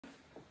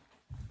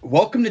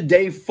Welcome to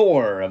day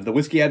 4 of the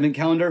Whisky Advent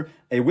Calendar,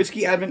 a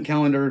Whisky Advent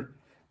Calendar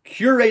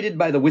curated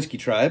by the Whisky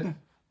Tribe,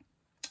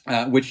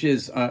 which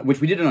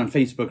we did it on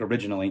Facebook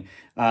originally,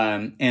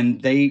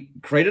 and they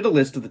created a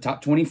list of the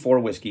top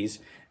 24 whiskeys,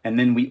 and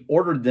then we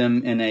ordered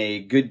them in a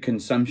good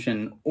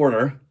consumption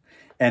order,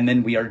 and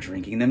then we are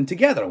drinking them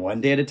together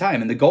one day at a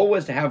time. And the goal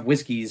was to have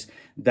whiskeys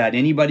that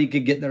anybody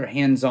could get their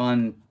hands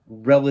on,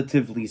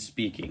 relatively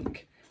speaking.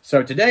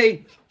 So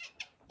today,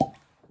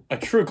 a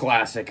true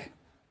classic,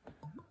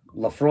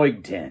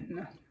 Laphroaig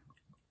 10.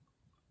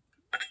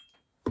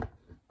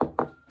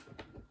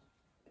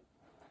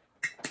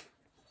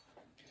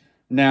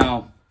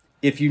 Now,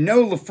 if you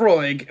know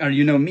Laphroaig, or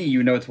you know me,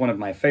 you know it's one of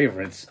my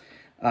favorites.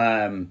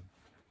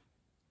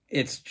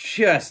 It's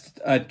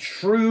just a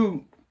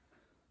true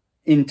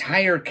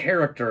entire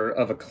character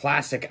of a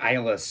classic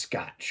Islay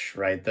Scotch,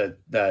 right?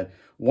 The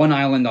one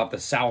island off the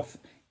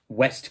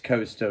southwest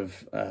coast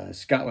of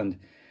Scotland.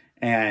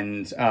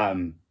 And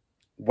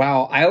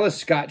while Islay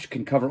Scotch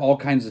can cover all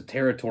kinds of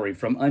territory,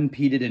 from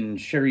unpeated and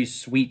sherry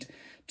sweet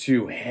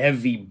to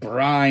heavy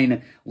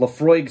brine,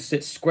 Laphroaig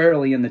sits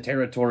squarely in the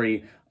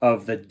territory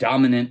of the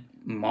dominant,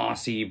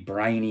 mossy,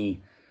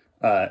 briny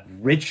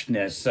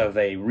richness of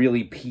a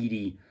really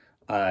peaty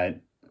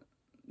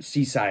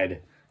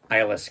seaside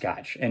Islay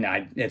Scotch. And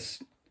it's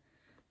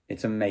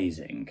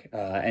amazing.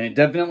 And it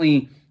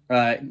definitely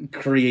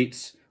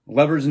creates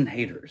lovers and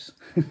haters,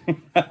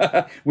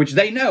 which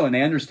they know and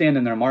they understand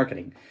in their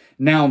marketing.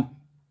 Now,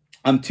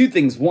 two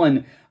things.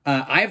 One,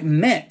 I've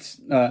met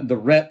the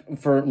rep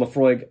for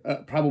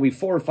Laphroaig probably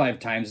 4 or 5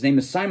 times. His name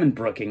is Simon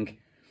Brooking.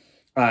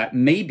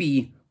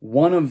 Maybe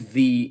one of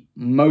the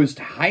most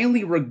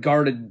highly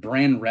regarded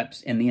brand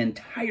reps in the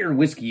entire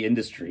whiskey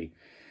industry.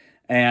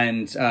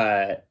 And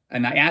I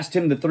asked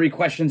him the 3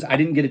 questions. I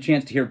didn't get a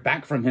chance to hear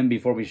back from him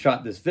before we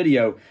shot this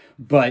video,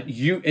 but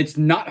it's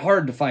not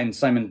hard to find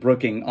Simon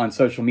Brooking on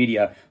social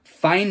media.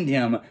 Find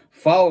him,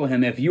 follow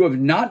him. If you have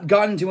not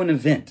gone to an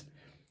event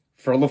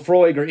for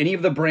Laphroaig or any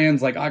of the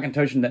brands like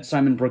Auchentoshan that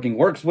Simon Brooking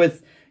works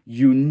with,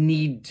 you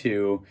need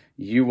to.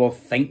 You will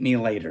thank me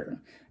later.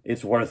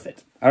 It's worth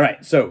it. All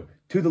right, so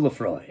to the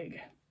Laphroaig.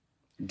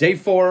 Day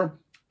 4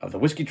 of the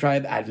Whisky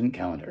Tribe Advent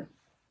Calendar.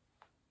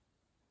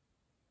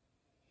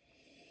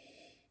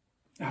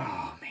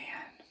 Oh,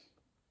 man.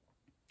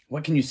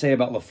 What can you say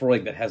about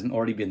Laphroaig that hasn't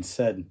already been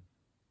said?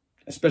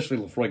 Especially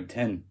Laphroaig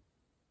 10.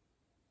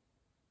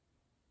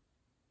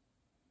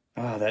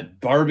 Ah, that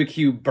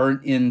barbecue,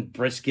 burnt-in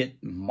brisket,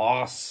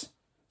 moss,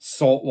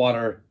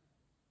 saltwater.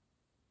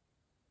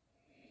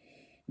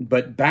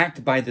 But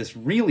backed by this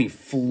really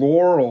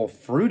floral,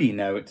 fruity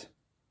note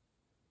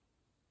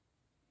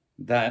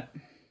that,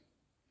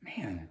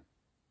 man,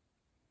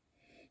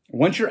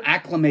 once you're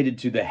acclimated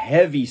to the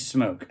heavy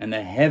smoke and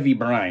the heavy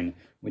brine,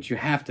 which you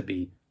have to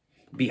be,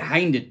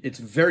 behind it, it's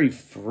very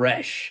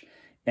fresh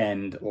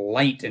and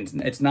light,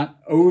 and it's not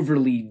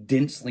overly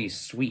densely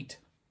sweet.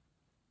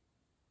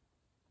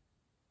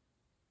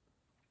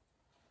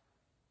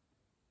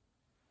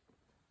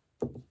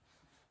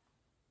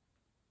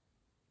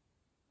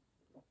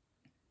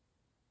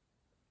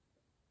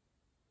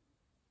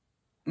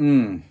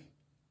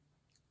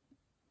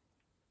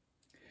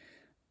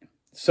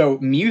 So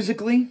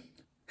musically,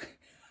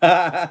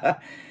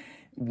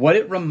 what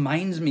it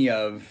reminds me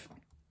of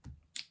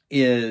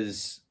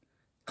is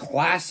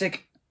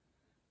classic,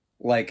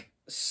 like,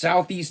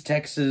 Southeast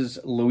Texas,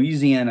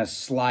 Louisiana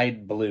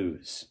slide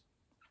blues.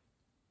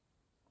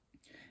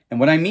 And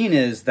what I mean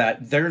is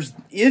that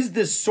is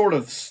this sort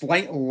of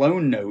slight low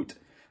note,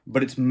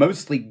 but it's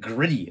mostly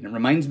gritty. And it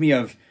reminds me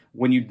of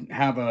when you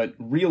have a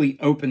really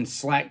open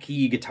slack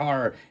key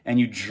guitar and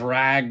you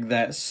drag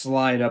that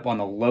slide up on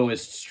the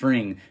lowest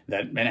string,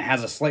 and it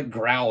has a slight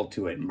growl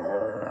to it.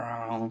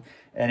 And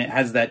it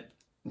has that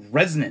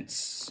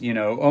resonance, you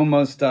know,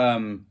 almost,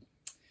 it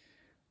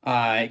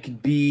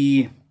could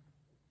be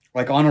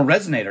like on a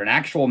resonator, an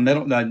actual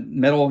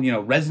metal, you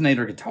know,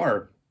 resonator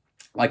guitar,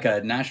 like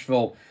a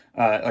Nashville,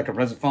 like a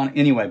Resophonic.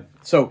 Anyway,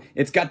 so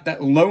it's got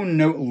that low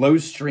note, low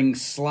string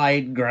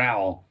slide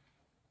growl.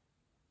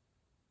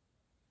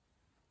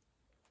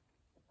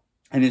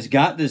 And it's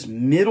got this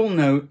middle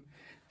note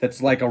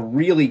that's like a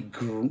really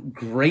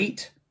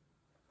great,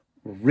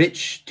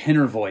 rich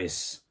tenor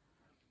voice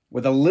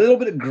with a little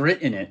bit of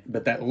grit in it,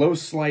 but that low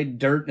slide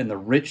dirt and the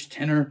rich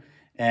tenor,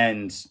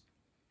 and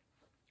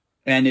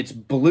it's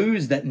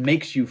blues that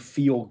makes you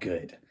feel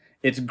good.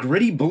 It's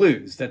gritty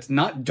blues that's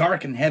not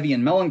dark and heavy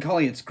and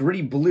melancholy. It's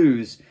gritty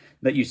blues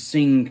that you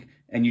sing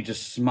and you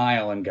just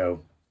smile and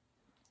go,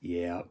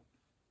 yeah.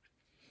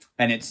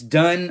 And it's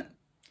done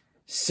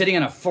sitting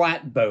on a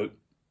flatboat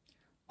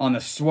on the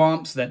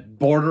swamps that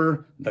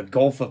border the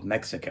Gulf of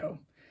Mexico.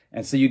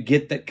 And so you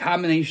get that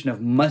combination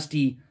of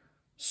musty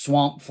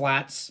swamp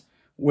flats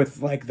with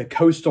like the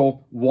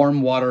coastal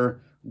warm water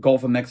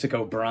Gulf of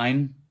Mexico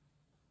brine.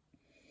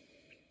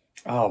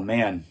 Oh,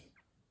 man.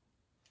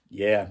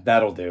 Yeah,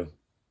 that'll do.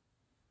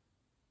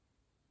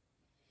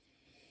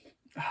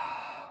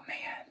 Oh,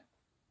 man.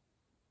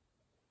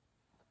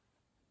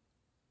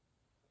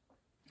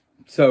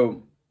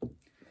 So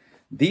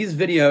these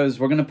videos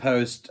we're going to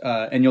post,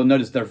 and you'll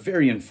notice they're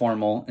very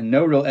informal and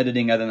no real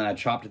editing other than I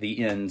chopped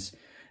the ends.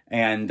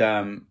 And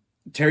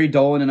Terry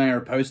Dolan and I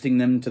are posting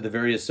them to the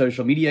various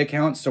social media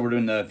accounts. So we're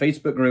doing the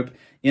Facebook group,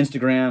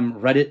 Instagram,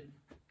 Reddit,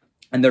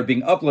 and they're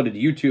being uploaded to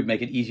YouTube,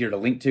 make it easier to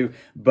link to,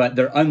 but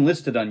they're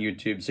unlisted on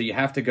YouTube. So you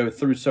have to go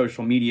through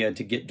social media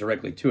to get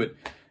directly to it.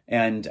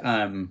 And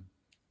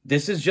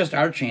this is just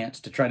our chance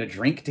to try to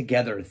drink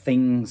together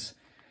things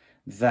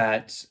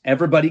that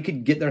everybody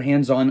could get their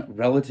hands on,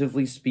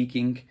 relatively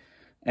speaking,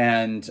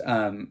 and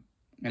a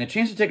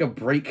chance to take a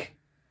break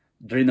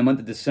during the month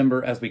of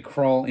December as we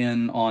crawl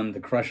in on the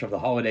crush of the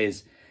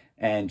holidays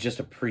and just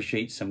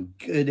appreciate some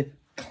good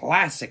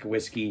classic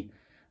whiskey.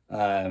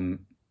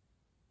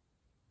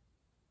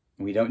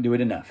 We don't do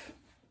it enough.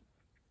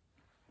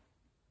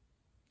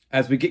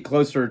 As we get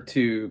closer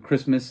to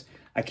Christmas,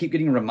 I keep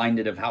getting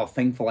reminded of how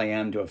thankful I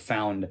am to have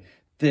found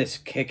this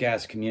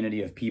kick-ass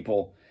community of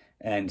people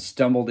and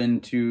stumbled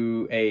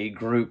into a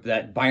group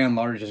that by and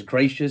large is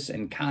gracious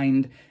and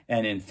kind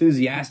and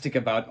enthusiastic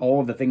about all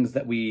of the things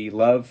that we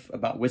love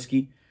about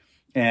whiskey,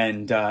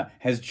 and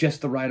has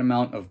just the right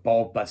amount of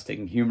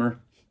ball-busting humor.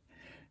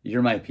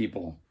 You're my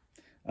people.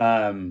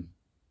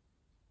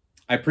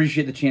 I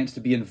appreciate the chance to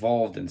be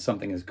involved in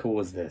something as cool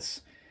as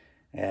this.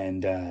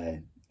 And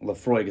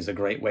Laphroaig is a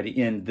great way to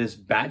end this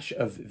batch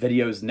of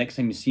videos. Next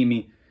time you see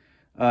me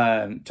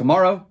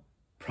tomorrow,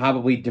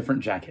 probably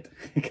different jacket,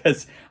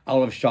 because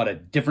I'll have shot a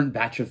different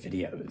batch of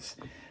videos.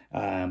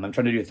 I'm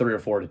trying to do 3 or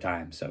 4 at a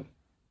time. So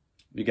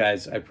you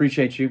guys, I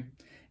appreciate you.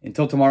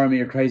 Until tomorrow, may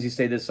your crazy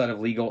stay this side of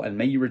legal, and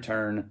may you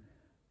return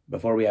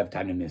before we have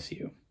time to miss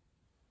you.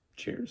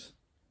 Cheers.